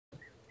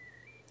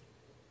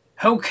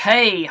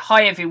Okay,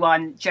 hi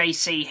everyone,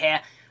 JC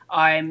here.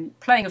 I'm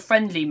playing a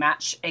friendly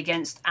match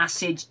against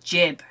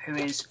Acidjib, who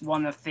is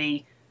one of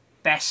the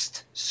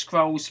best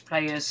Scrolls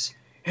players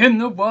in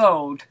the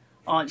world.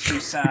 Aren't you,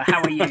 sir?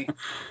 How are you?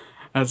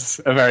 That's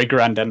a very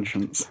grand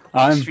entrance.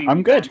 I'm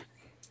Extremely good. grand.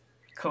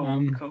 Cool,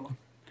 Um, cool.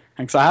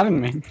 Thanks for having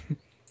me.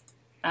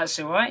 That's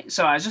alright.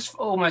 So I just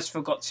almost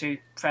forgot to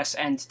press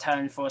end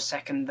turn for a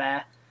second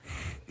there.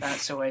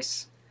 That's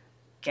always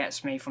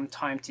gets me from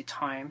time to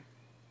time.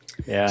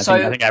 Yeah, I So,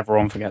 think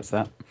everyone forgets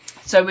that.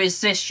 so is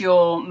this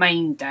your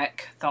main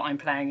deck that I'm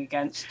playing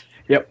against?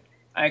 Yep.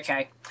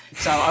 Okay,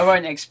 so I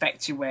won't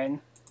expect to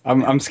win.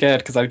 I'm scared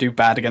because I do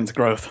bad against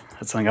growth.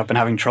 That's something I've been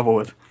having trouble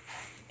with.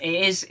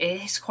 It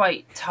is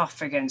quite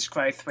tough against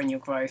growth when you're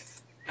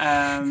growth.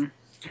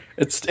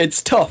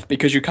 It's tough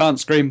because you can't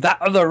scream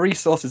that other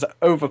resource is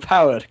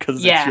overpowered because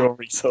it's Yeah, your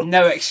resource.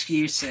 no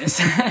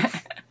excuses.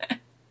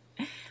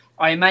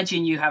 I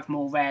imagine you have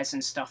more rares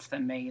and stuff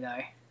than me,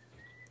 though.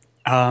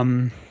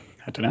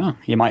 I don't know.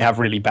 You might have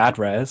really bad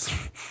rares.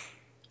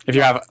 If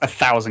you have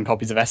 1,000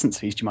 copies of Essence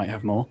Feast, you might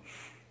have more.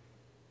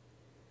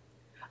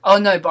 Oh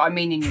no, but I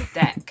mean in your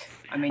deck.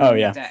 Oh, Your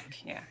yeah. deck,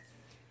 yeah.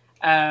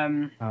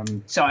 Um,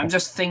 So I'm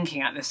just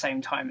thinking at the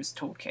same time as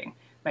talking.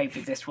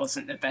 Maybe this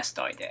wasn't the best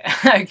idea.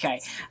 Okay.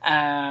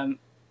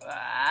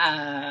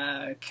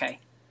 Okay.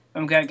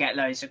 I'm going to get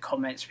loads of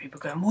comments. People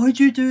going, "Why'd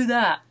you do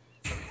that?"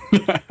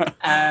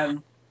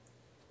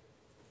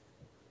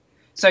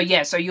 So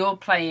yeah, so you're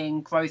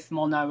playing Growth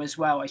Mono as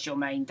well as your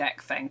main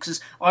deck then,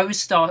 because I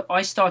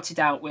started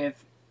out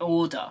with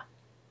Order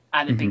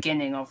at the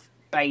beginning of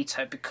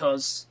beta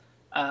because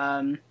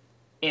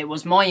it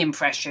was my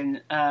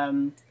impression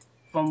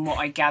from what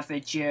I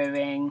gathered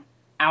during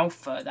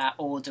alpha that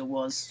Order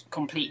was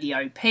completely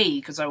OP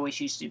because I always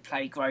used to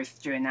play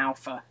Growth during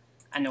alpha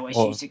and always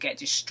Or- used to get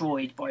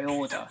destroyed by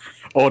Order.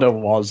 Order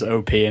was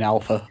OP in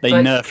Alpha. They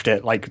But- nerfed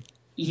it like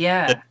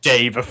Yeah, the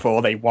day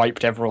before they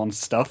wiped everyone's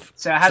stuff.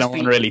 So it has no one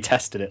been- really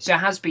tested it. so it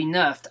has been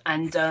nerfed,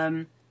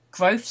 and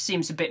Growth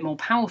seems a bit more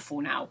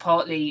powerful now,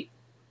 partly,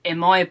 in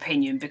my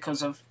opinion,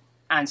 because of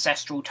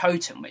Ancestral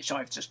Totem, which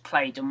I've just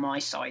played on my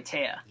side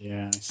here,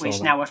 Yeah, I saw which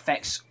that. now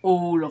affects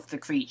all of the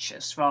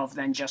creatures rather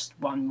than just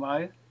one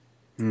row.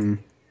 Hmm.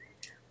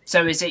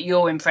 So is it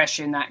your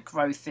impression that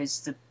Growth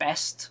is the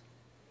best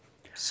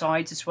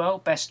side as well,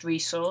 best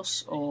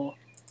resource, or...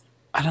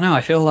 I don't know.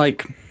 I feel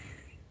like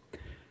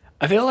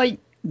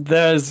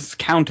there's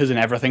counters in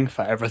everything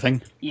for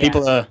everything. Yeah.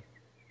 People are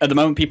at the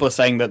moment. People are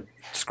saying that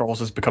Scrolls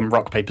has become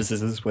rock paper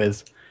scissors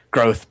with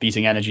growth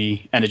beating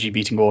energy, energy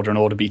beating order, and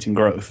order beating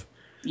growth.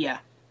 Yeah,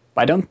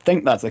 But I don't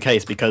think that's the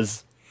case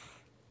because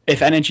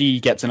if energy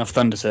gets enough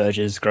thunder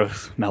surges,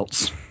 growth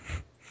melts.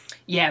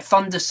 yeah,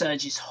 Thunder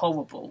Surge is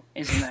horrible,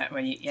 isn't it?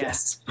 When you, yeah.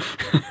 Yes.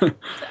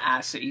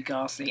 Absolutely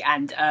ghastly.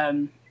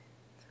 And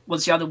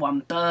what's the other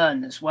one?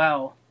 Burn as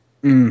well.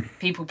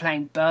 People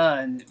playing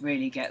Burn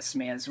really gets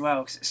me as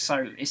well because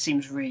it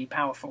seems really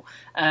powerful.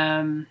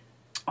 I'm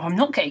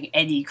not getting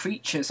any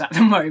creatures at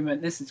the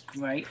moment. This is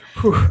great.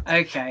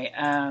 Okay.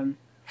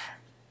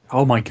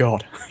 Oh my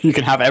god! You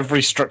can have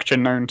every structure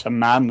known to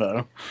man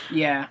though,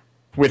 Yeah.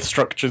 with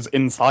structures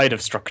inside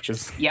of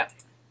structures. Yep.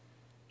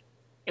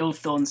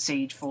 Ilthorn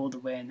Seed for the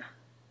win.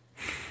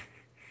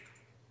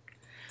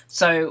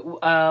 So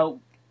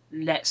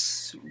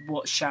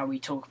what shall we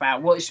talk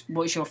about?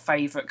 What's your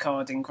favourite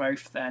card in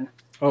Growth then?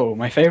 Oh,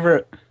 my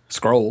favorite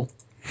scroll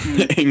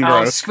in Oh,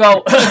 growth.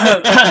 Scroll.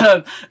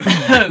 No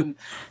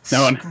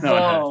one heard.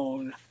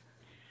 Scroll.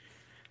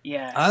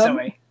 Yeah,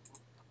 sorry.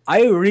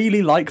 I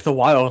really like the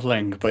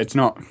wildling, but it's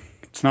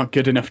not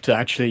good enough to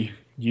actually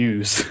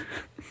use.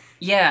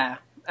 Yeah.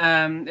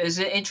 Is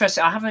it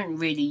interesting? I haven't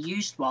really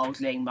used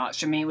Wildling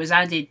much. I mean, it was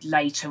added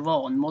later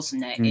on,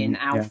 wasn't it, in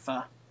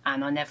Alpha?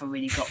 And I never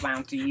really got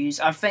round to use.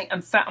 I think,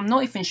 in fact, I'm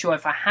not even sure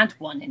if I had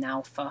one in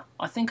Alpha.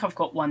 I think I've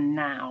got one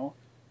now.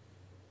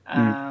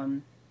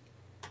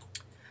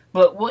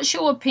 But what's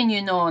your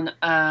opinion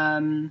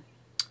on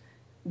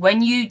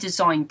when you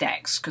design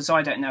decks? Because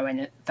I don't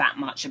know that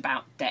much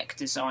about deck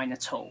design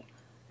at all.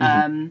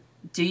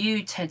 Do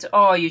you tend to...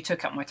 Oh, you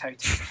took up my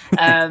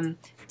totem.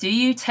 Do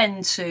you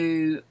tend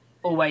to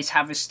always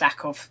have a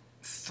stack of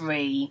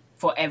 3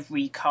 for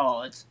every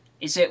card?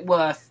 Is it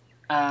worth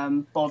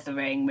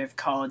bothering with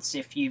cards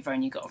if you've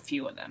only got a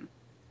few of them?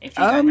 If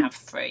you don't have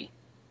 3?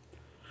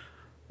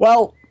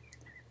 Well,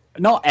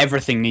 not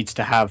everything needs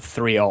to have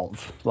 3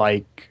 of.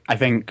 Like, I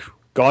think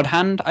God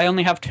Hand I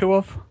only have 2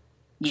 of.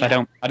 'Cause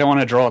Yeah. I don't want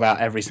to draw that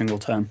every single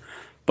turn.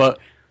 But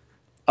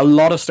a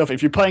lot of stuff,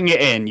 if you're putting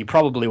it in, you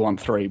probably want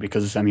 3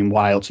 because, I mean,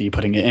 why else are you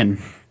putting it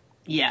in?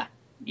 Yeah,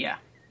 yeah.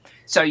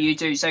 So you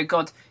do. So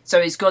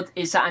is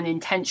that an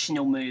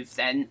intentional move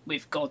then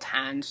with God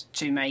Hand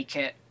to make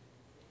it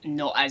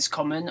not as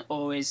common,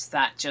 or is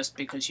that just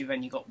because you've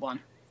only got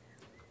 1?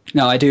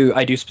 No, I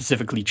do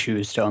specifically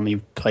choose to only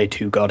play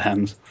 2 God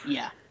Hands.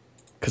 Yeah.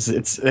 Because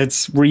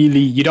it's really...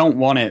 You don't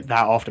want it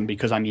that often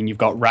because, I mean, you've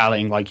got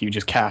Rallying like you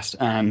just cast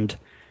and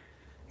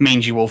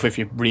Mangy Wolf if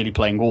you're really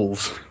playing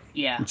Wolves.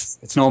 Yeah.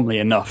 It's normally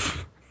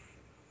enough.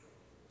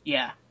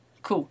 Yeah.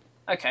 Cool.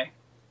 Okay.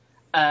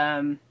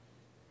 I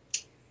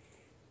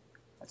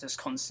just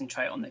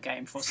concentrate on the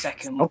game for a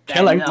second. Oh,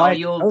 killing my now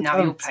you're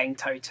totems. playing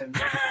totems.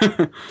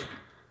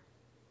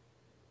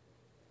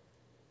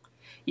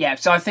 Yeah,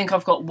 so I think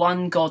I've got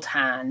one god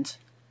hand,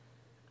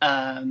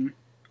 but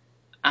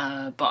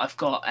I've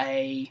got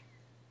a.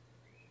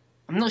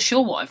 I'm not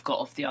sure what I've got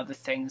of the other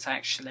things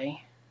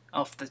actually,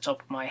 off the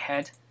top of my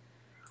head.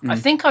 I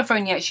think I've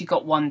only actually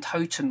got one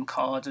totem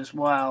card as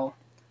well,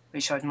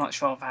 which I'd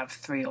much rather have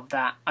 3 of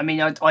that. I mean,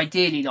 I'd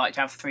ideally like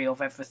to have 3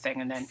 of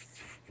everything and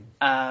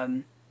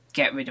then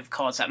get rid of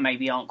cards that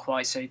maybe aren't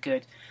quite so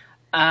good.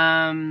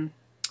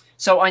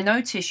 So I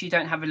notice you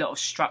don't have a lot of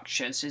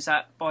structures. Is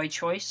that by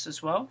choice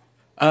as well?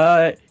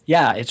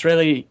 Yeah, it's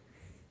really.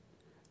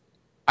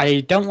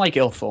 I don't like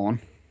Ilthorn.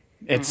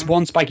 It's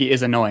one spiky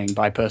is annoying,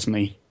 but I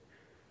personally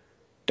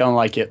don't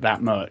like it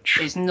that much.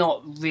 It's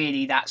not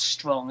really that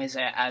strong, is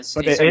it? As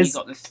But it's it only is-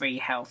 got the 3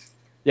 health.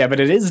 Yeah, but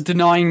it is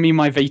denying me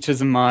my Vetas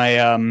and my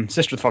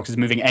Sister of the Foxes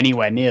moving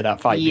anywhere near that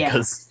fight Yeah.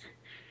 because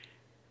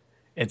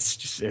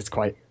it's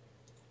quite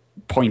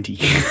pointy.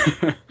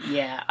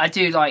 Yeah, I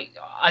do like.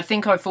 I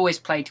think I've always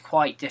played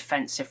quite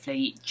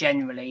defensively,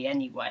 generally,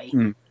 anyway.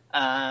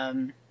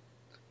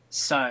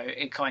 So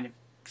it kind of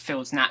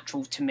feels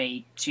natural to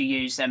me to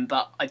use them,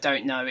 but I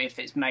don't know if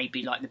it's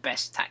maybe like the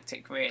best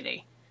tactic,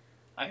 really,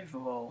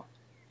 overall.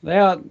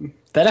 They're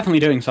definitely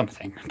doing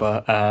something,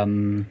 but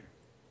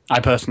I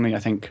personally I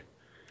think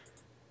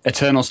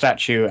Eternal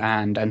Statue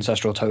and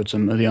Ancestral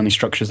Totem are the only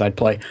structures I'd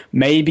play.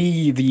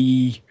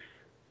 Maybe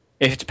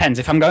it depends.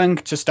 If I'm going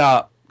to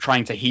start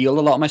trying to heal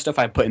a lot of my stuff,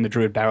 I'd put in the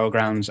Druid Barrow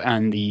Grounds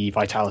and the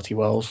Vitality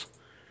Wells.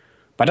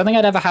 But I don't think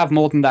I'd ever have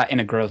more than that in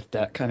a Growth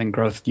deck. I think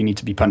Growth, you need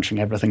to be punching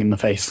everything in the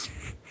face.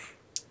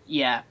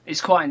 Yeah,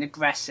 it's quite an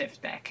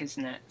aggressive deck,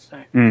 isn't it?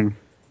 So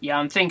yeah,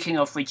 I'm thinking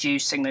of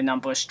reducing the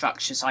number of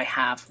structures I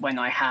have when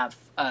I have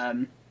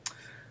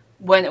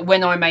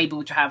when I'm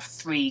able to have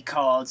 3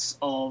 cards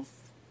of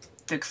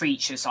the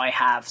creatures I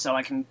have, so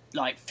I can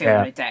like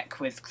fill the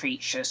deck with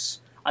creatures.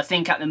 I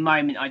think at the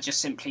moment I just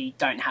simply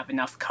don't have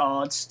enough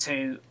cards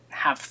to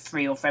have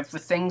 3 of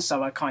everything,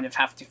 so I kind of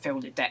have to fill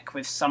the deck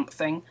with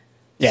something.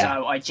 Yeah.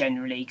 So I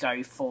generally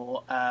go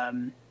for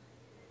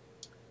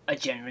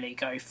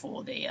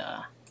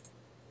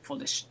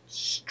the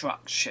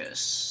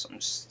structures. I'm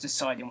just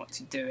deciding what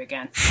to do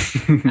again.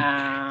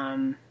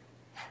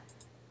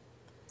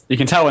 You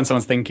can tell when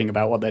someone's thinking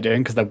about what they're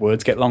doing because their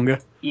words get longer.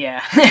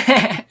 Yeah.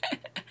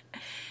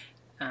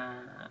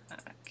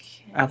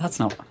 Okay. Oh, that's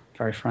not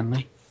very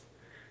friendly.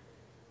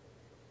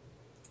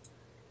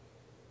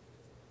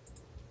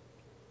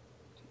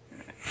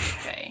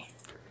 Okay.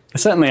 They're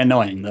certainly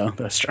annoying, though,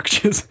 the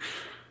structures.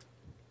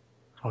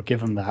 I'll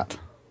give them that.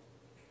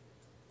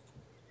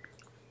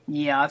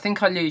 Yeah, I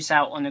think I lose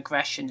out on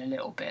aggression a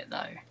little bit,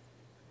 though.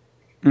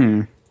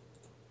 And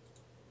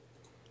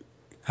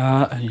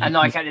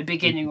like at the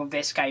beginning of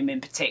this game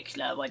in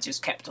particular, I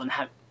just kept on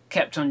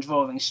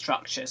drawing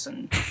structures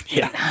and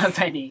didn't have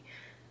any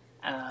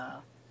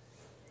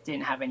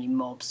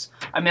mobs.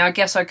 I mean, I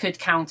guess I could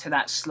counter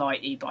that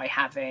slightly by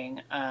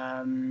having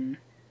I've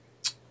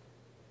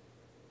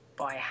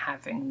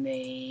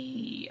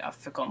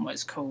forgotten what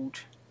it's called.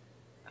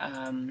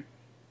 Oh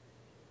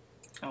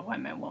wait a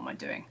minute, what am I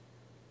doing?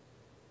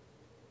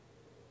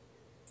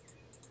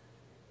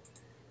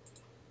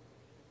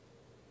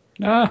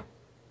 Ah.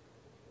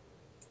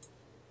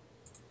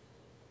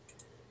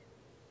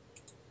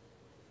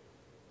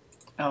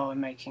 Oh, I'm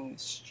making the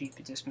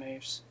stupidest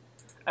moves.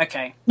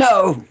 Okay.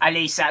 No! At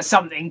least that's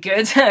something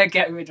good.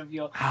 Get rid of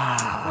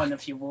one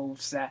of your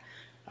wolves there.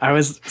 I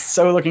was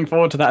so looking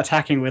forward to that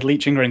attacking with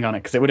Leeching Ring on it,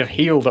 because it would have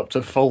healed up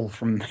to full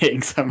from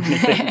hitting so many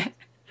things.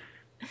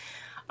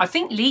 I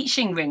think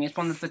Leeching Ring is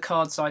one of the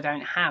cards I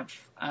don't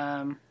have.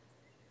 I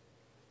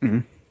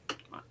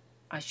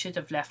should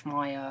have left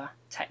my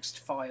text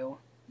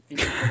file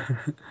visible.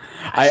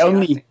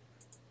 Actually,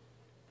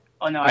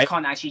 Oh no, I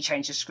can't actually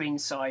change the screen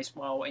size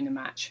while in a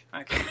match.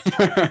 Okay.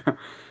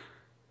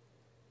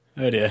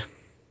 Oh dear.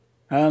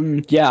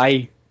 Yeah,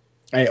 I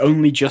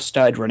only just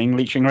started running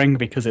Leeching Ring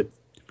because it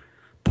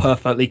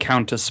perfectly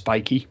counters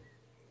Spiky.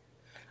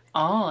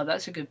 Oh,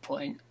 that's a good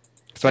point.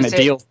 So when it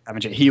deals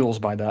damage, it heals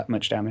by that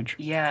much damage.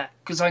 Yeah,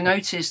 because I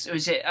noticed,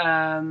 it's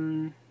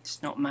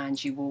not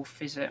Mangy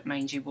Wolf, is it?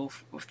 Mangy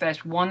Wolf. If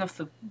there's one of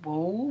the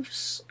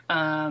wolves,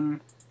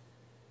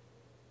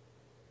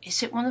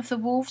 is it one of the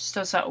wolves?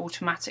 Does that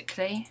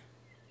automatically?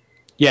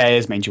 Yeah, it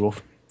is Mangy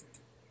Wolf.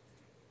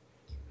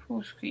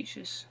 Force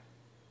creatures.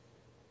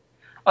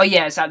 Oh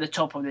yeah, it's at the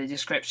top of the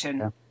description.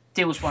 Yeah.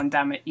 Deals 1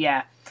 damage.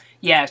 Yeah.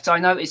 Yeah, so I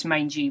know it's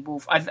Mangy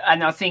Wolf.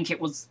 And I think it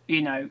was,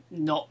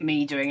 not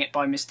me doing it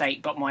by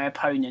mistake, but my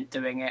opponent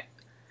doing it.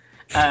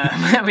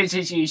 Which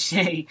is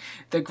usually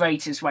the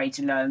greatest way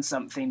to learn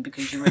something,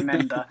 because you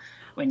remember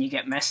when you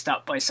get messed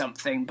up by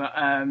something. But,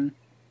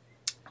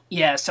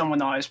 yeah,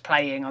 someone I was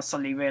playing, I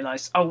suddenly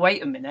realised, oh,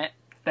 wait a minute,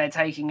 they're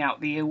taking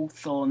out the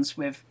Ilthorns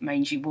with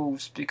Mangy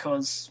Wolves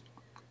because...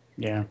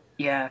 Yeah,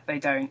 they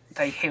don't.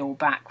 They heal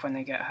back when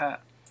they get hurt.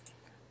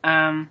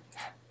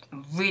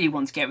 I really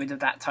want to get rid of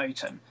that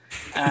totem.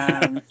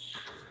 Um,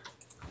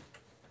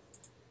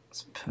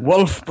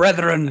 Wolf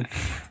brethren,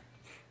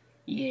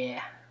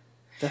 yeah.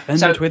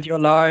 defend it with your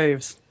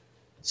lives.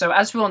 So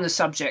as we're on the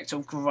subject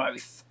of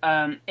growth,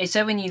 is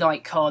there any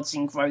like cards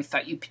in growth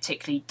that you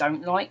particularly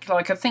don't like?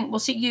 Like I think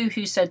was it you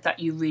who said that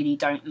you really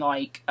don't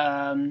like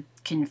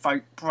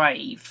Kinfolk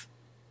Brave?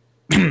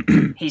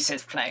 He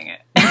says playing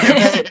it.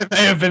 It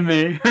may have been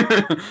me.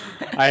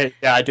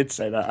 I did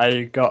say that.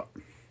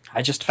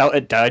 I just felt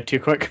it died too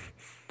quick.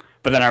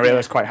 But then I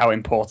realised quite how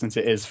important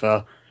it is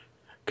for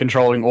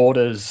controlling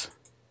orders,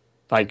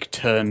 like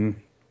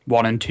turn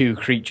 1 and 2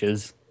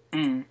 creatures.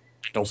 And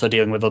also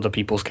dealing with other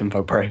people's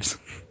Kinfolk Braves.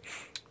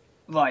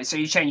 Right, so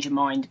you change your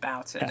mind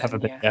about it. I have a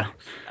bit, yeah.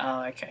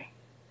 Oh, okay.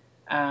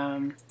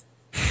 I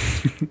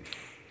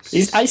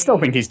still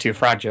think he's too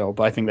fragile,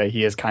 but I think that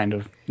he is kind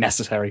of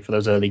necessary for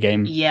those early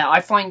games. Yeah,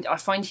 I find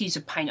he's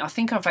a pain. I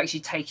think I've actually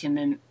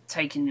taken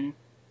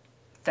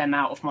them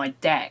out of my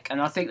deck,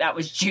 and I think that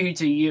was due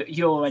to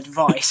your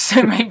advice.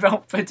 So maybe I'll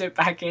put it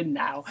back in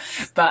now.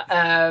 But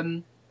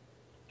I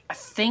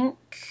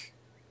think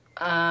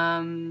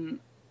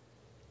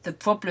the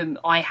problem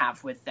I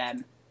have with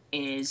them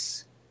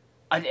is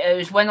it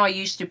was when I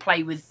used to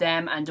play with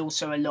them and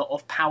also a lot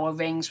of power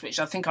rings, which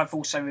I think I've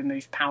also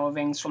removed power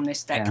rings from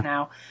this deck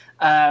now.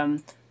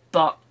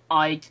 But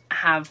I'd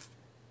have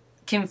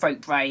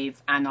Kinfolk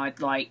Brave, and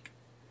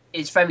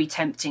it's very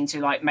tempting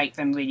to like make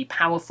them really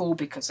powerful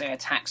because they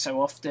attack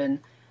so often,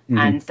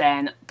 and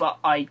then but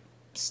I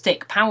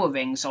stick power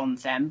rings on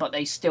them, but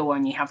they still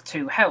only have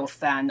 2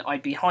 health, and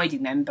I'd be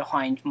hiding them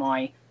behind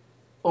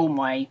all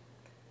my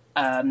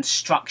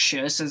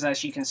structures,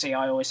 as you can see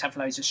I always have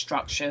loads of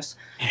structures,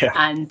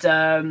 and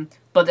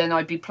but then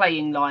I'd be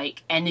playing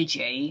like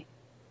energy,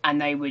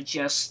 and they would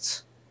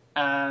just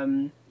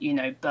burn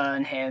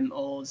him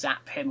or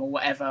zap him or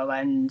whatever,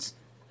 and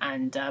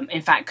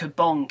in fact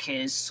Kabonk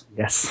is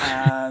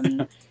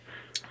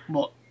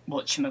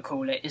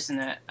whatchamacallit, isn't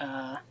it?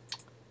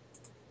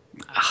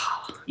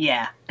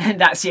 Yeah,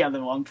 that's the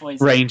other one.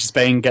 Poison. Range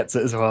Spain gets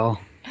it as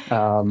well.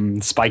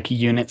 Spiky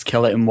units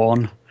kill it in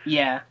 1.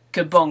 Yeah,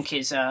 Kabonk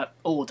is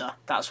order.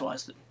 That's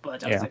what I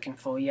was looking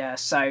for. Yeah,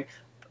 so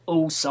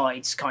all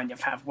sides kind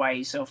of have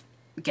ways of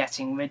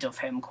getting rid of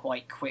him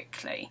quite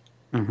quickly.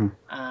 But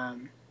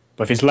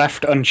if he's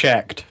left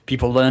unchecked,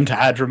 people learn to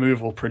add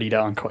removal pretty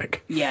darn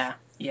quick. Yeah.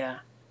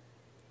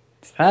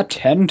 Is that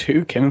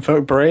 10-2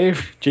 Kinfolk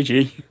Brave?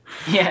 GG.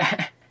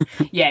 Yeah.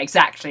 Yeah,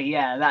 exactly.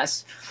 Yeah,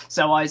 that's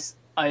so. I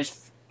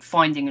was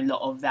finding a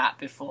lot of that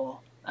before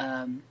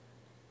I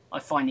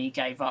finally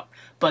gave up.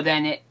 But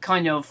then it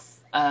kind of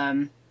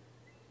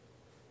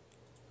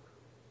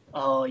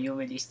oh, you're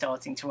really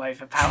starting to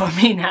overpower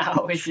me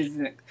now. This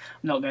isn't. I'm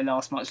not going to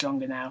last much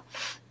longer now.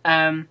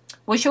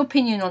 What's your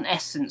opinion on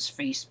Essence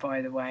Feast,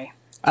 by the way?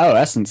 Oh,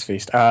 Essence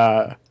Feast.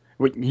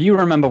 You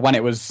remember when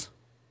it was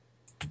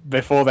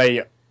before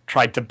they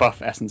tried to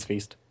buff Essence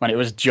Feast, when it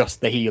was just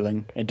the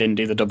healing, it didn't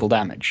do the double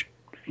damage.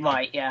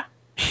 Right, yeah.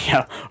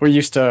 Yeah, we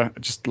used to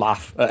just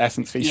laugh at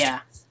Essence Feast. Yeah,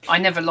 I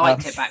never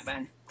liked it back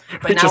then.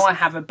 But now I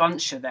have a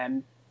bunch of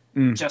them,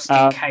 just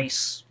in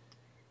case.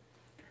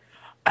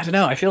 I don't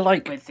know, I feel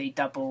like... With the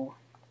double,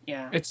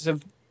 yeah. I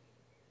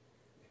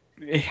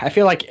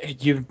feel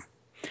like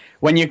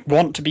when you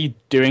want to be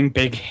doing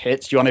big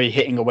hits, you want to be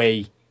hitting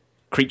away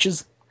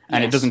creatures,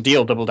 and it doesn't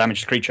deal double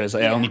damage to creatures,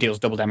 it only deals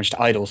double damage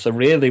to idols. So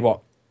really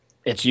what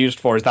it's used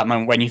for is that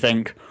moment when you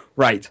think,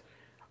 right,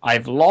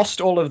 I've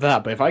lost all of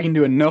that, but if I can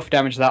do enough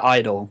damage to that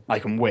idol, I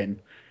can win.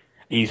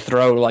 And you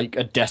throw like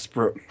a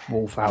desperate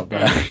wolf out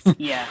there.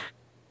 Yeah.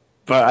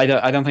 But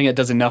I don't think it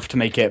does enough to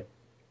make it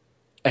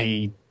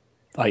a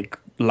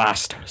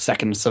last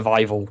second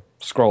survival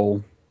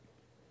scroll.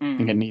 I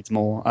think it needs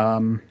more.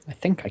 I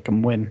think I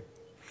can win.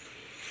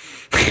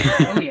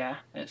 Oh yeah,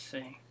 let's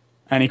see.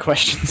 Any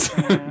questions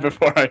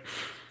before I?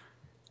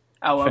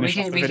 Oh well, we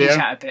can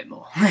chat a bit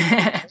more.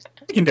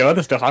 We can do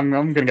other stuff. I'm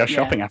going to go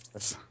shopping after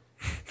this.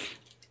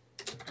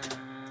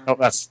 Oh,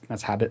 that's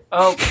habit.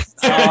 Oh,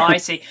 I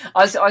see.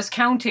 I was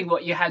counting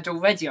what you had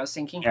already. I was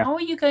thinking, how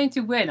are you going to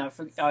win?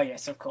 Oh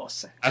yes, of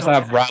course. I also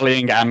have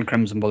Rallying and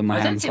Crimson Bull in my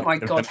hands. I don't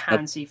think my God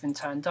Hand's even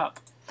turned up.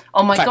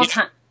 Oh, my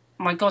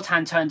God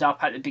Hand turned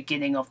up at the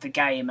beginning of the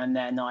game, and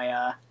then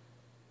I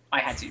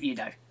had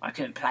to, I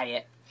couldn't play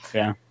it.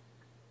 Yeah.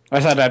 I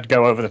said I'd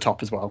go over the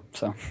top as well,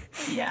 so...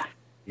 Yeah,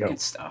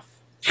 good stuff.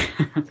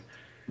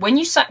 When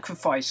you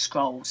sacrifice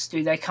scrolls,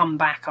 do they come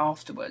back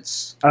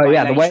afterwards? Oh,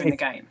 yeah, the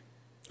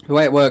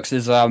way it works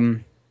is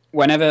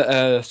whenever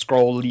a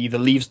scroll either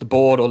leaves the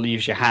board or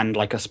leaves your hand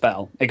like a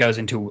spell, it goes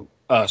into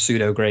a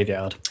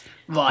pseudo-graveyard.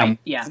 Right,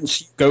 yeah.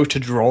 Once you go to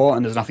draw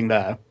and there's nothing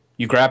there,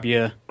 you grab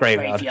your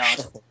graveyard.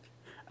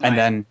 And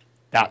then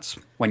that's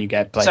when you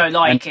get played. So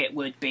it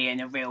would be in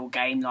a real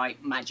game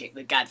like Magic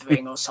the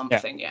Gathering or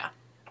something, yeah.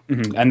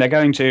 Mm-hmm. And they're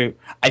going to...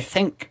 I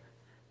think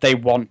they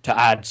want to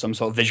add some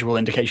sort of visual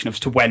indication as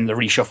to when the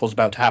reshuffle's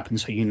about to happen,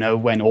 so you know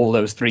when all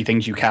those 3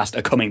 things you cast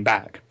are coming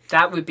back.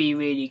 That would be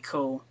really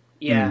cool,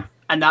 yeah.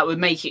 And that would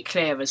make it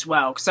clear as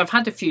well, because I've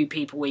had a few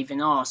people even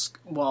ask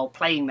while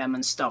playing them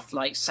and stuff,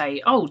 like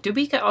say, "Oh, do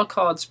we get our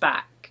cards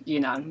back?" You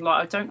know,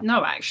 like I don't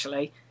know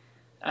actually.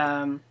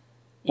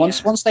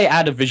 Once they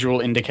add a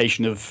visual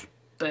indication of,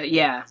 but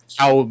yeah,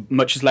 how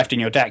much is left in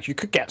your deck, you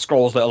could get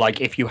scrolls that are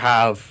like, if you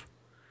have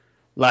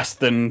less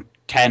than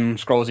 10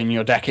 scrolls in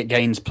your deck, it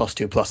gains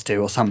 +2/+2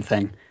 or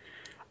something.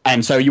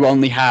 And so you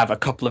only have a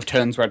couple of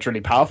turns where it's really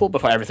powerful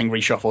before everything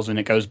reshuffles and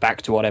it goes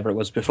back to whatever it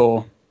was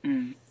before.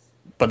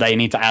 But they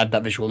need to add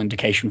that visual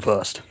indication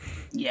first.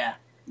 Yeah.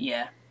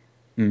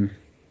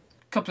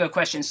 Couple of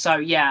questions. So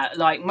yeah,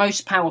 like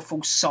most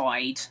powerful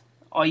side,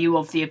 are you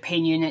of the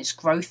opinion it's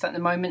growth at the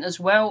moment as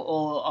well,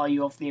 or are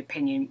you of the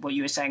opinion what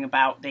you were saying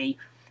about the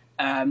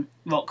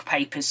rock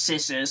paper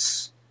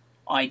scissors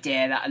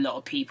idea that a lot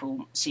of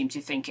people seem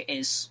to think it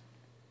is?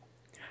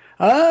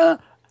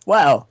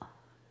 Well,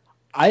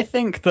 I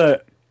think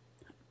that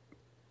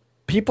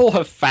people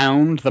have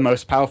found the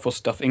most powerful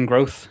stuff in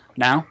growth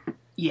now.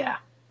 Yeah.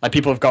 Like,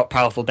 people have got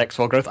powerful decks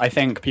for growth. I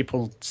think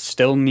people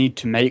still need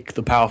to make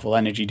the powerful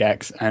energy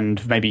decks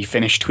and maybe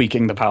finish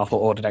tweaking the powerful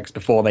order decks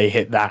before they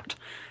hit that.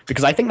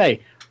 Because I think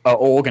they are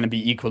all going to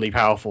be equally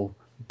powerful,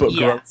 but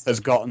growth has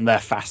gotten there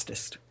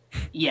fastest.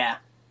 Yeah.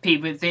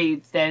 People,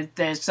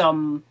 there's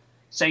some...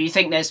 So you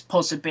think there's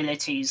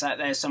possibilities that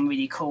there's some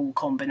really cool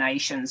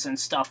combinations and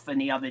stuff in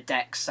the other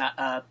decks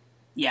that,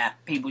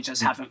 people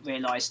just haven't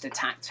realised the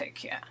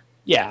tactic yet.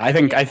 Yeah, I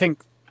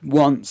think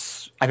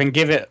once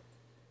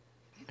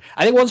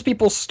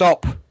people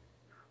stop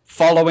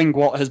following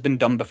what has been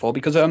done before,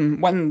 because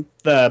when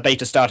the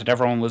beta started,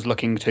 everyone was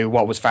looking to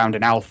what was found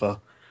in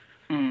alpha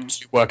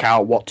to work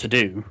out what to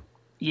do.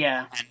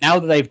 Yeah. And now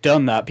that they've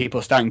done that, people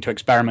are starting to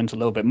experiment a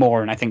little bit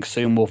more, and I think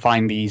soon we'll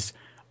find these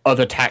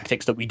other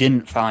tactics that we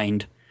didn't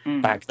find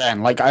back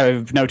then. Like,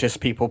 I've noticed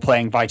people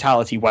playing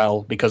Vitality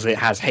well because it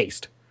has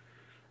haste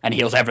and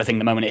heals everything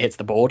the moment it hits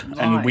the board,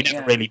 and we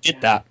never really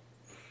did that.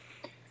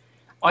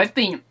 I've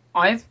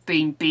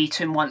been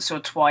beaten once or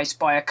twice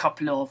by a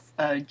couple of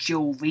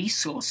dual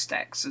resource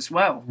decks as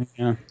well.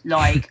 Yeah.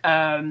 Like,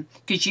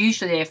 because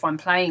usually if I'm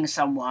playing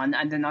someone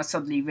and then I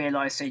suddenly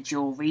realise they're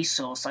dual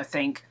resource, I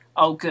think,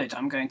 oh good,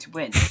 I'm going to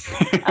win.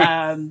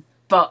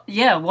 But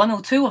yeah, one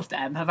or two of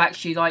them have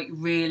actually like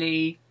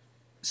really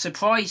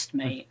surprised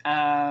me.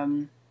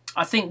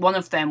 I think one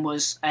of them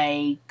was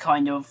a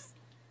kind of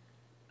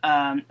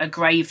a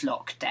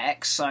Gravelock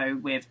deck, so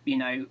with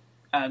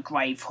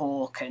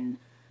Gravehawk and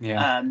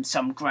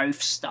some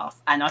growth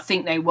stuff, and I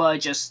think they were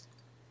just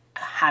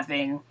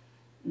having,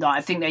 like,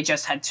 I think they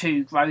just had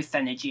 2 growth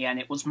energy, and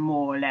it was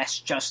more or less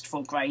just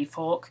for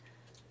Gravehawk,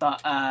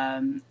 but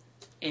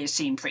it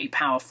seemed pretty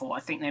powerful. I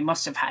think they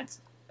must have had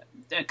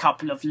a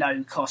couple of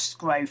low-cost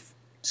growth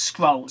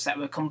scrolls that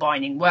were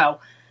combining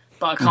well,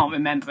 but I can't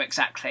remember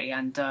exactly.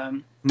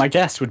 And my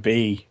guess would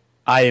be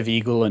Eye of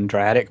Eagle and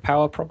Dradic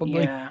Power,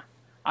 probably. Yeah,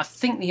 I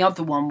think the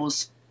other one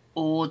was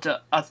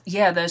Order.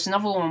 There's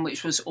another one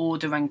which was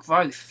Order and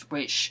Growth,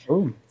 which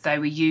they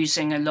were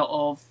using a lot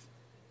of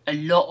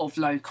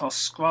low-cost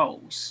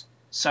scrolls.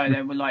 So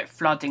they were like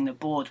flooding the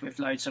board with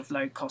loads of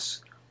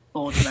low-cost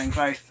Order and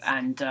Growth,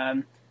 and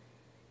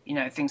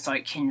things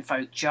like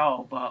Kinfolk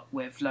Jarl, but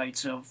with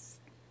loads of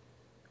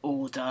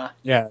Order.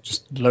 Yeah,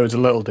 just loads of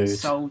little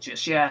dudes.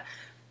 Soldiers, yeah.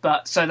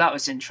 But so that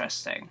was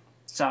interesting.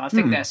 So I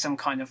think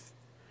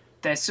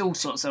there's all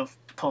sorts of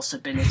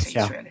possibilities,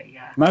 really.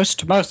 Yeah.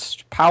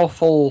 Most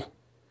powerful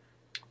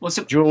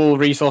dual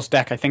resource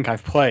deck I think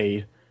I've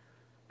played,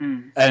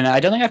 and I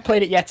don't think I've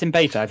played it yet in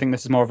beta. I think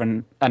this is more of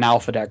an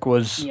alpha deck.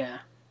 Was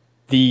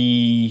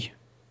the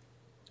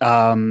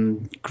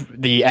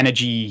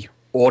energy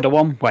order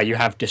one where you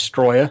have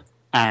Destroyer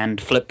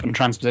and Flip and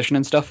Transposition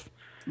and stuff.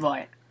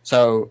 Right.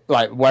 So,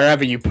 like,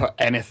 wherever you put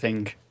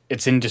anything,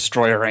 it's in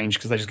Destroyer range,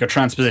 because they just go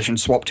Transposition,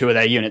 swap 2 of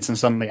their units, and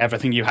suddenly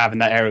everything you have in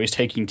that area is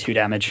taking 2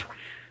 damage.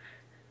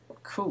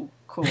 Cool.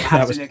 I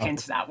have to look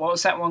into that. What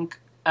was that one?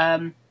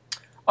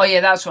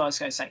 That's what I was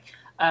going to say.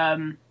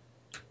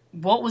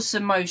 What was the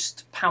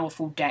most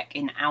powerful deck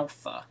in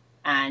Alpha?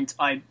 And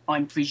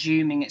I'm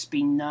presuming it's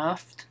been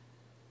nerfed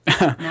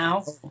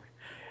now?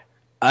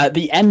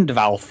 The end of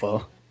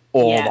Alpha.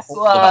 Or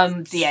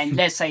the end.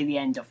 Let's say the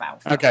end of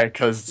Alpha. Okay,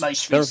 because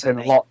there's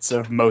been lots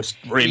of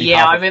really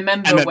powerful. I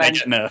remember when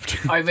get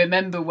nerfed. I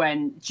remember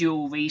when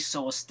dual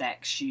resource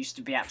decks used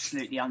to be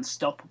absolutely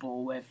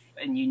unstoppable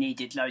and you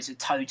needed loads of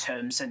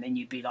totems, and then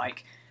you'd be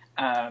like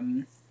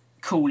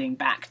calling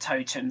back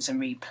totems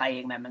and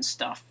replaying them and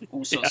stuff,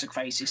 all sorts of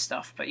crazy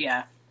stuff. But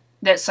yeah,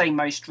 let's say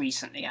most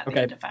recently at the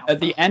end of Alpha.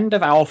 At the end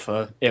of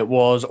Alpha, it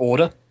was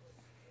Order.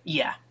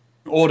 Yeah,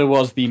 Order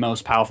was the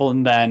most powerful,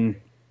 and then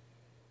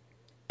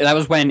that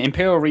was when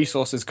Imperial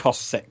Resources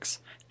cost 6,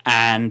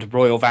 and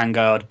Royal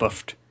Vanguard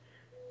buffed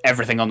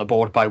everything on the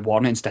board by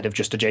 1 instead of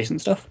just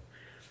adjacent stuff.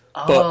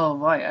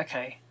 Right,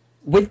 okay.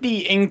 With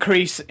the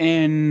increase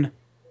in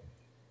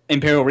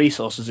Imperial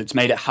Resources, it's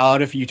made it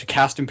harder for you to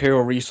cast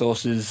Imperial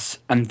Resources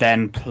and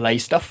then play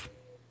stuff.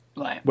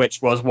 Right.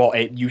 Which was what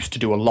it used to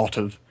do a lot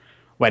of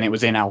when it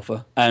was in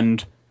Alpha.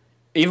 And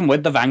even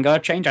with the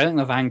Vanguard change, I think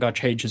the Vanguard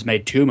change has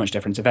made too much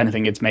difference. If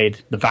anything, it's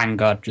made the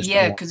Vanguard just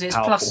Yeah, more because it's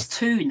powerful.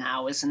 +2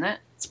 now, isn't it?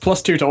 It's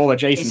 +2 to all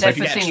adjacent. It's So if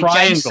you get a everything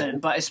triangle,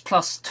 adjacent, but it's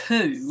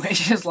 +2,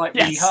 which is like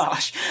really Yes.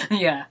 harsh.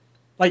 Yeah.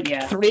 like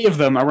Yeah. 3 of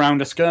them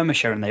around a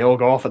skirmisher, and they all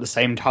go off at the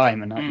same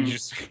time, and you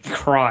just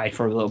cry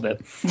for a little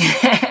bit.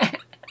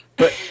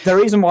 But the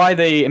reason why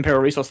the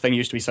Imperial Resource thing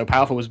used to be so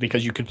powerful was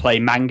because you could play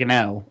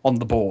Mangonel on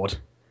the board,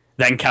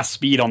 then cast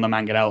Speed on the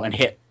Mangonel and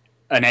hit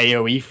an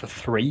AoE for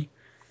 3,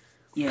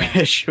 Yeah.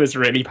 which was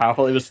really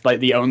powerful. It was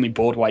like the only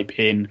board wipe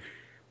in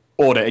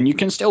Order, and you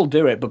can still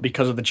do it, but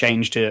because of the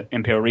change to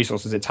Imperial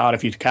Resources, it's harder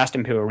for you to cast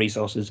Imperial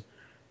Resources,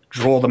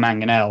 draw the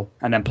Mangonel,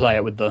 and then play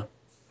it with the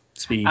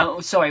Speed. Oh,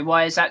 sorry,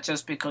 why is that?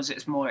 Just because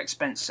it's more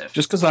expensive?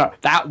 Just because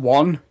that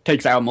one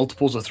takes out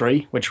multiples of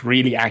 3, which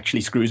really actually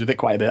screws with it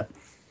quite a bit.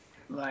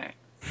 Right.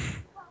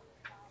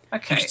 You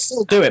Okay. could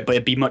still do it, but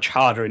it'd be much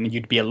harder, and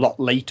you'd be a lot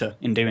later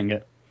in doing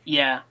it.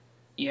 Yeah.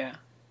 Yeah.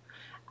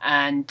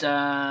 And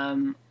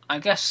I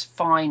guess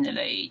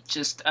finally,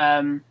 just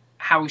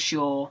how's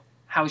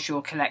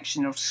your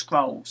collection of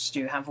scrolls?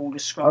 Do you have all the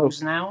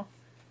scrolls now?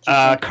 Do you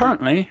think-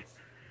 Currently,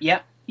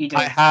 Yep, you do.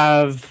 I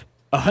have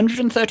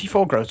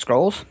 134 growth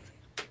scrolls,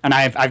 and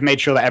I've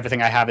made sure that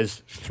everything I have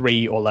is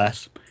 3 or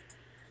less.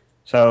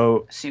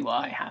 So See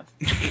what I have.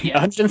 Yeah.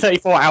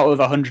 134 out of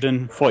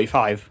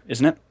 145,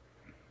 isn't it?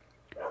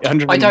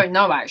 100 I don't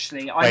know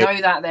actually. I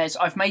Wait. know that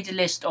I've made a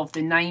list of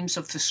the names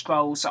of the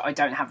scrolls that I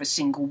don't have a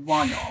single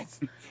one of,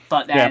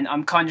 but then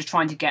I'm kind of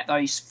trying to get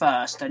those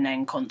first and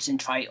then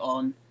concentrate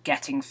on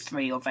getting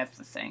 3 of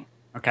everything.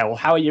 Okay, well,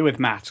 how are you with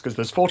maths? Because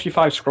there's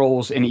 45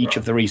 scrolls in each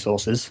of the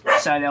resources.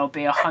 So there'll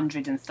be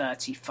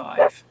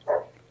 135.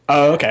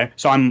 Oh, okay.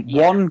 So I'm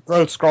 1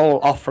 growth scroll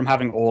off from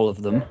having all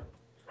of them.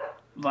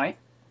 Right?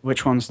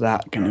 Which one's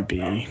that going to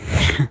be?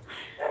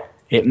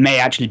 It may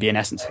actually be an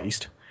Essence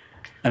Feast.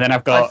 And then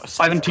I've got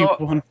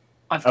 71.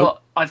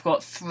 I've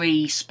got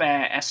 3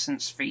 spare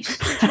Essence Feasts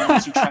if you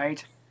want to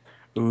trade.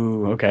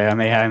 Ooh, okay. I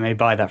may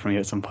buy that from you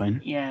at some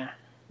point. Yeah.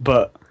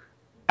 But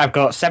I've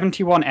got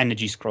 71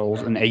 energy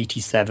scrolls and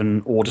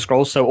 87 order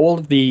scrolls. So all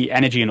of the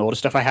energy and order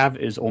stuff I have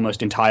is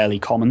almost entirely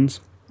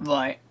commons.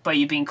 Right, but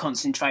you've been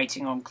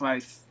concentrating on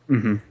growth.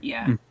 Mm-hmm.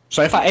 Yeah.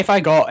 So if I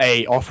got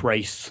a off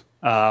race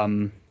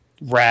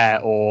rare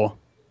or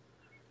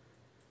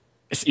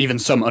even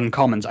some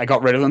uncommons, I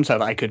got rid of them so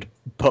that I could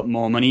put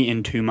more money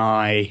into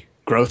my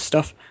growth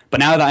stuff. But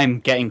now that I'm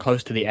getting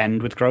close to the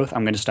end with growth,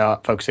 I'm going to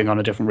start focusing on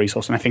a different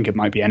resource, and I think it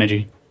might be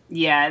energy.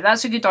 Yeah,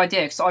 that's a good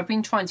idea because I've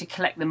been trying to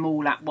collect them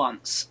all at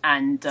once,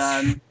 and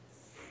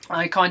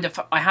I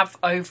have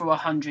over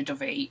 100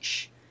 of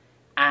each,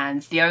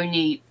 and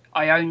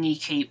I only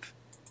keep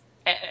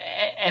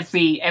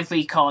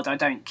every card. I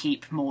don't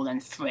keep more than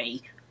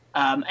 3,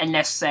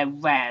 unless they're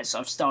rares.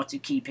 I've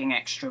started keeping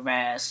extra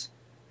rares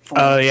for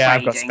trading.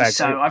 I've got spare.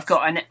 So I've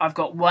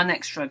got 1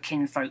 extra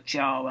Kinfolk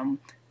Jar and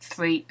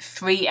three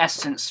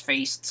Essence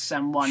Feasts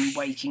and 1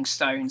 Waking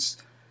Stones.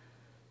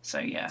 So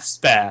yeah.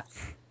 Spare.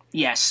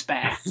 Yeah,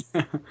 spare.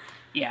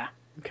 Yeah.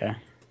 Okay.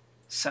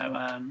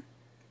 So,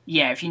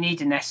 yeah, if you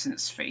need an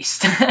Essence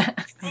Feast,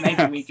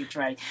 maybe we could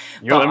trade.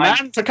 You're But the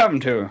man to come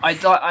to.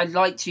 I'd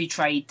like to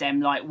trade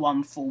them like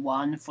 1 for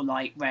 1 for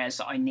like rares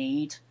that I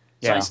need.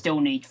 So Yeah. I still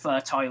need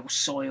Fertile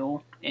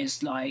Soil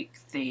is like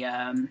the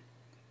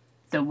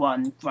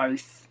one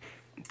growth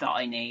that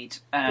I need.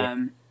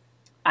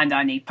 And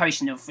I need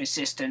Potion of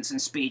Resistance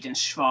and Speed and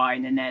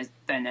Shrine, and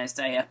there's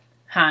a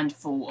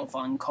handful of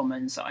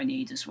uncommons that I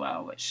need as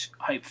well, which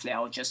hopefully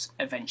I'll just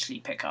eventually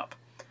pick up.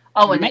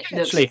 Oh, You and may it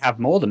looks, actually have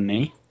more than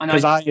me, I know.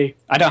 because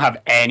I don't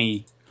have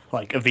any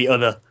like of the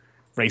other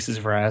races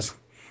of rares.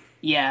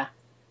 yeah,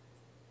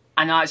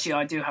 and actually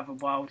I do have a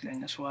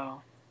Wildling as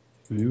well.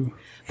 Ooh.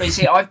 But you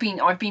see, I've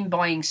been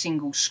buying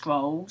single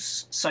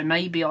scrolls, so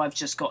maybe I've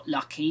just got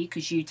lucky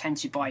because you tend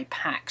to buy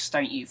packs,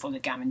 don't you, for the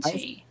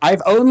guarantee?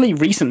 I've only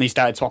recently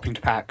started swapping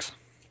to packs.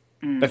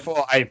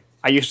 Before I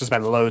used to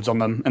spend loads on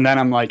them, and then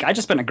I'm like, I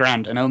just spent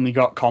 $1,000 and only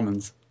got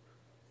commons.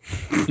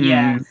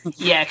 Yeah,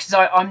 yeah, because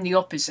I'm the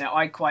opposite.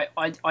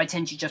 I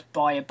tend to just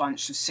buy a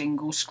bunch of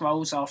single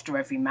scrolls after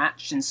every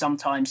match, and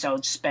sometimes I'll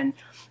just spend,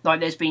 like,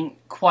 there's been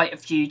quite a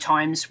few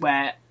times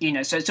where, you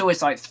know, so it's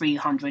always like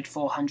 300,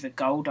 400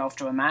 gold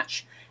after a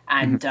match,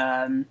 and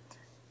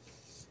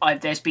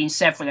there's been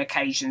several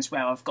occasions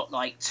where I've got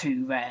like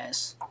 2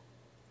 rares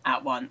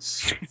at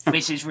once,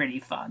 which is really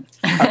fun.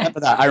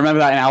 I remember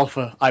that in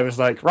Alpha. I was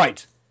like,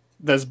 right,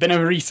 there's been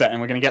a reset and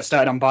we're going to get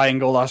started on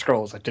buying all our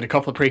scrolls. I did a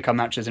couple of pre-com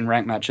matches and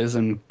rank matches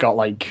and got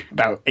like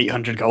about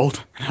 800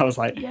 gold. And I was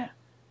like, Yeah.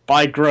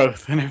 buy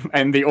growth.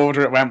 And the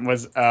order it went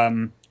was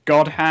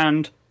God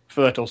Hand,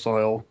 Fertile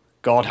Soil,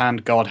 God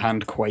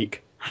Hand,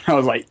 Quake. I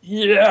was like,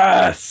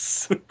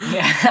 yes!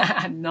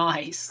 Yeah,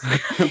 nice.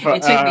 But,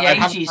 It took me I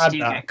haven't ages had to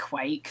that. get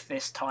Quake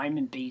this time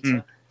in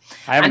beta.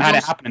 I haven't And had it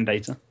also- happen in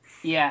beta.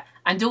 Yeah,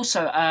 and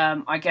also,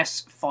 I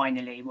guess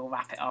finally we'll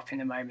wrap it up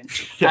in a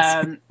moment.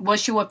 Yes.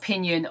 What's your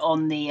opinion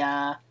on the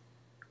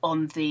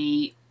on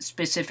the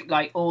specific,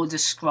 like, order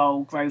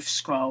scroll, growth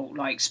scroll,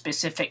 like,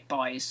 specific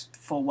buys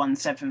for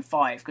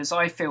 175, because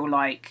I feel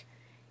like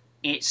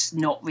it's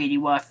not really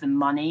worth the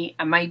money,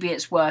 and maybe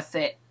it's worth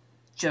it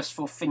just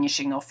for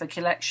finishing off a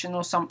collection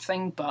or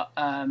something, but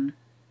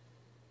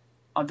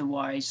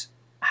otherwise,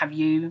 have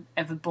you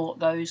ever bought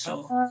those?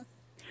 Or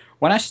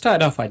When I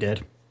started off, I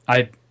did.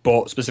 I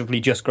bought specifically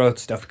just growth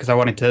stuff because I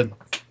wanted to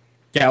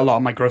get a lot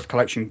of my growth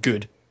collection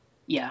good.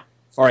 yeah,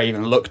 Before I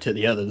even looked at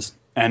the others.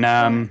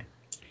 And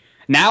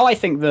now I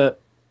think that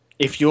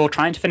if you're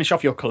trying to finish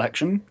off your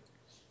collection,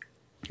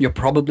 you're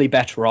probably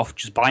better off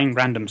just buying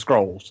random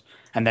scrolls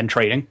and then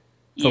trading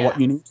for what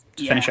you need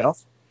to finish it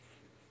off.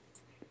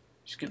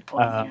 That's a good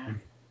point,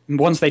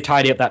 Once they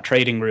tidy up that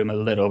trading room a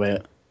little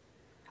bit,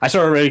 I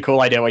saw a really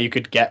cool idea where you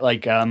could get,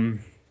 like,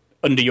 under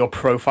your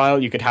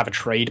profile, you could have a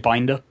trade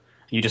binder.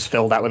 You just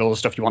fill that with all the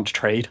stuff you want to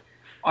trade.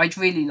 I'd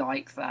really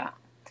like that.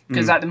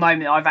 Because at the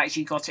moment, I've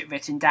actually got it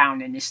written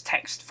down in this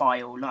text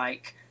file,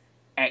 like,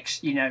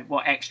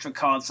 what extra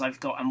cards I've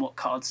got and what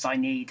cards I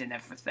need and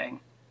everything.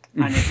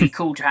 And it'd be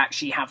cool to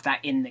actually have that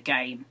in the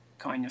game,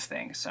 kind of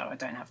thing, so I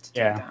don't have to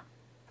do that.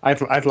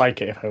 I'd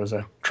like it if there was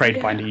a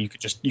trade binder you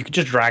could just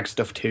drag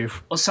stuff to.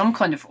 Or some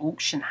kind of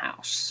auction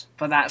house.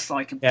 But that's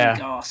like a big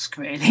ask,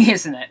 really,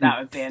 isn't it? That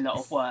would be a lot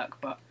of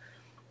work, but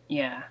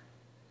yeah.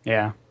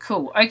 Yeah.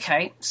 Cool.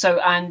 Okay. So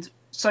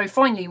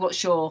finally,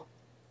 what's your,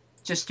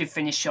 just to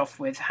finish off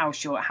with,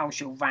 how's your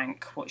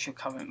rank? What's your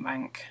current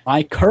rank?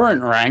 My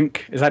current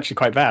rank is actually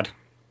quite bad.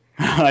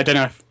 I don't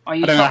know. Are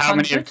you I don't know top how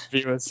 100? many of the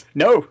viewers.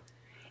 No.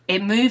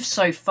 It moves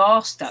so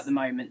fast at the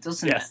moment,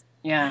 doesn't it?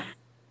 Yeah.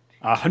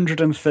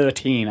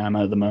 113 I'm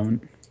at the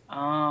moment.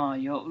 Ah,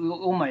 you're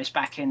almost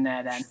back in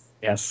there then.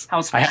 Yes.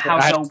 How's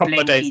old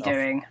Blinky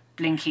doing?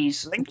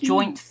 Blinky's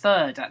joint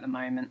third at the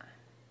moment.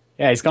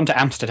 Yeah, he's gone to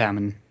Amsterdam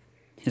and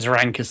his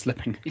rank is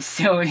slipping. He's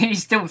still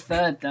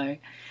third though.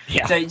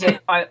 Yeah. So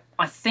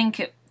I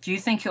think do you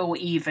think it will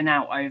even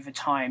out over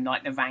time,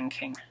 like the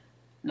ranking?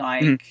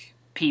 Like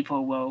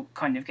people will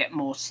kind of get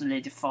more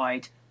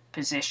solidified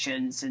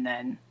positions, and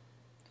then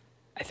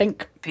I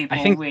think people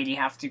will really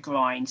have to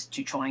grind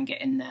to try and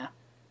get in there.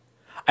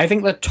 I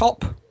think the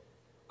top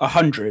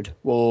 100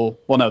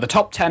 the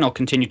top 10 will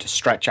continue to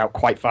stretch out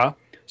quite far.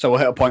 So we'll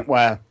hit a point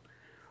where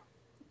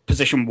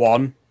position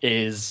 1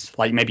 is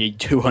like maybe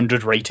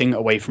 200 rating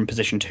away from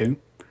position 2.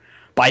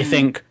 But I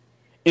think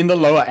in the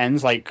lower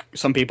ends, like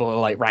some people are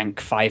like rank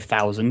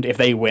 5,000. If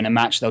they win a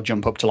match, they'll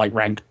jump up to like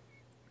rank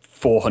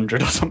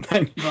 400 or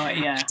something. Right,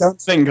 yeah. I don't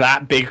think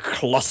that big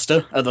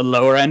cluster at the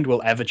lower end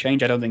will ever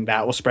change. I don't think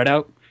that will spread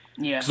out.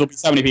 Yeah. Because there'll be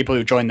so many people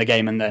who join the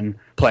game and then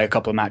play a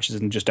couple of matches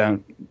and just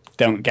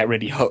don't get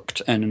really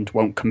hooked and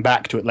won't come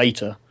back to it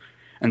later.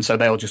 And so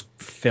they'll just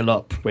fill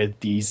up with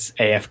these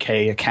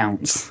AFK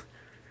accounts.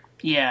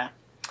 Yeah.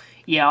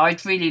 Yeah,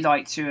 I'd really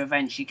like to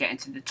eventually get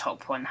into the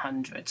top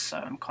 100, so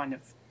I'm kind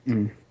of...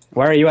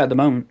 Where are you at the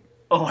moment?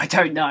 Oh, I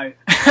don't know.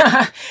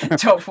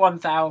 Top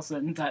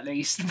 1,000 at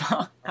least.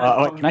 Can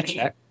I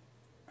check?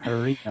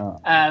 Arena.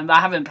 I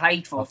haven't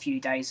played for a few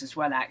days as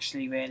well,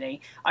 actually,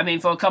 really. I mean,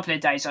 for a couple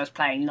of days I was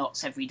playing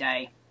lots every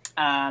day.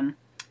 And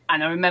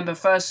I remember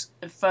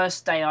the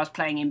first day I was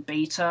playing in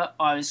beta,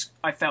 I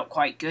felt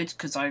quite good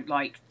because I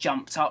like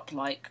jumped up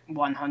like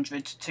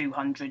 100 to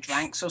 200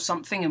 ranks or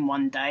something in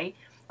one day.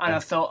 And I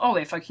thought, oh,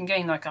 if I can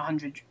gain like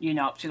 100,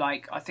 up to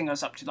like, I think I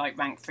was up to like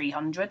rank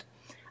 300.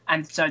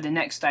 And so the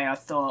next day I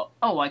thought,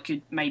 oh, I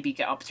could maybe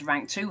get up to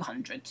rank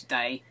 200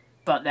 today.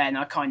 But then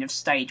I kind of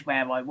stayed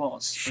where I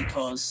was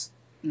because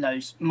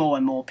more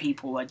and more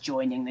people were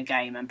joining the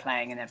game and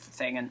playing and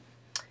everything. And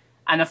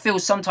I feel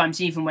sometimes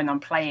even when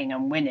I'm playing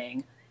and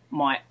winning,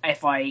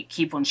 if I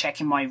keep on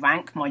checking my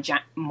rank,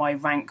 my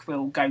rank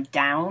will go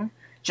down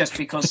just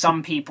because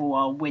some people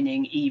are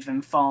winning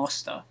even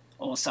faster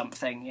or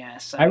something. Yeah.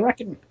 So I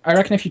reckon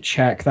if you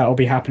check, that'll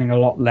be happening a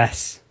lot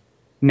less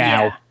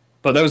now. Yeah.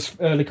 But those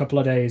early couple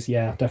of days,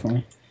 yeah,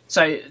 definitely.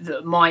 So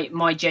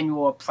my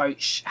general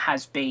approach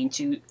has been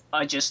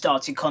I just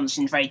started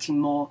concentrating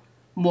more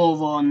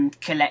on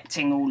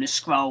collecting all the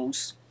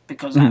scrolls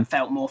because that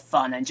felt more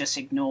fun, and just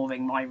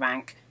ignoring my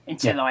rank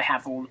until I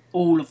have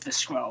all of the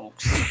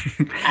scrolls.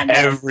 And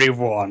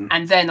everyone.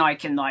 And then I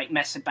can like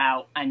mess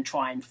about and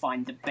try and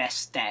find the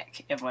best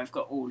deck if I've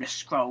got all the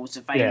scrolls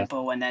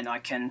available, and then I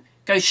can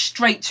go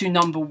straight to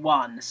number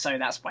 1. So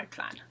that's my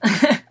plan.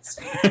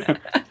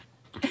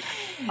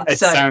 It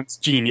sounds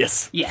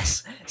genius.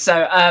 Yes.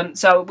 So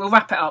we'll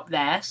wrap it up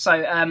there.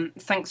 So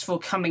thanks for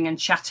coming and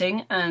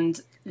chatting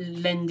and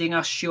lending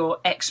us your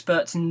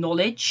expert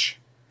knowledge.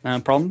 No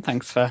problem.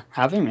 Thanks for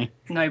having me.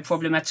 No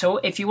problem at all.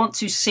 If you want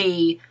to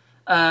see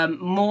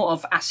more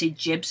of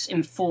Acidjib's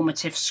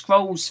informative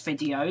scrolls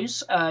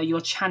videos,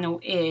 your channel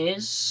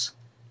is...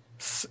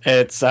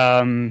 It's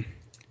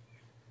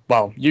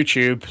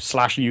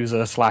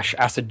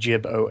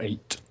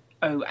YouTube/user/Acidjib08.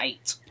 08. Okay.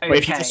 But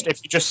if you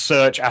just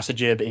search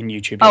Acidjib in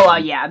YouTube.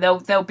 Yeah,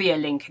 there'll be a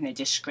link in the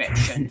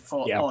description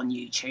on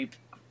YouTube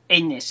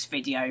in this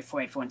video for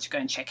everyone to go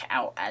and check it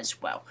out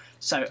as well.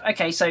 So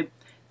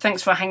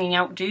thanks for hanging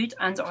out, dude,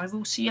 and I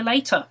will see you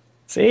later.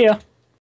 See ya.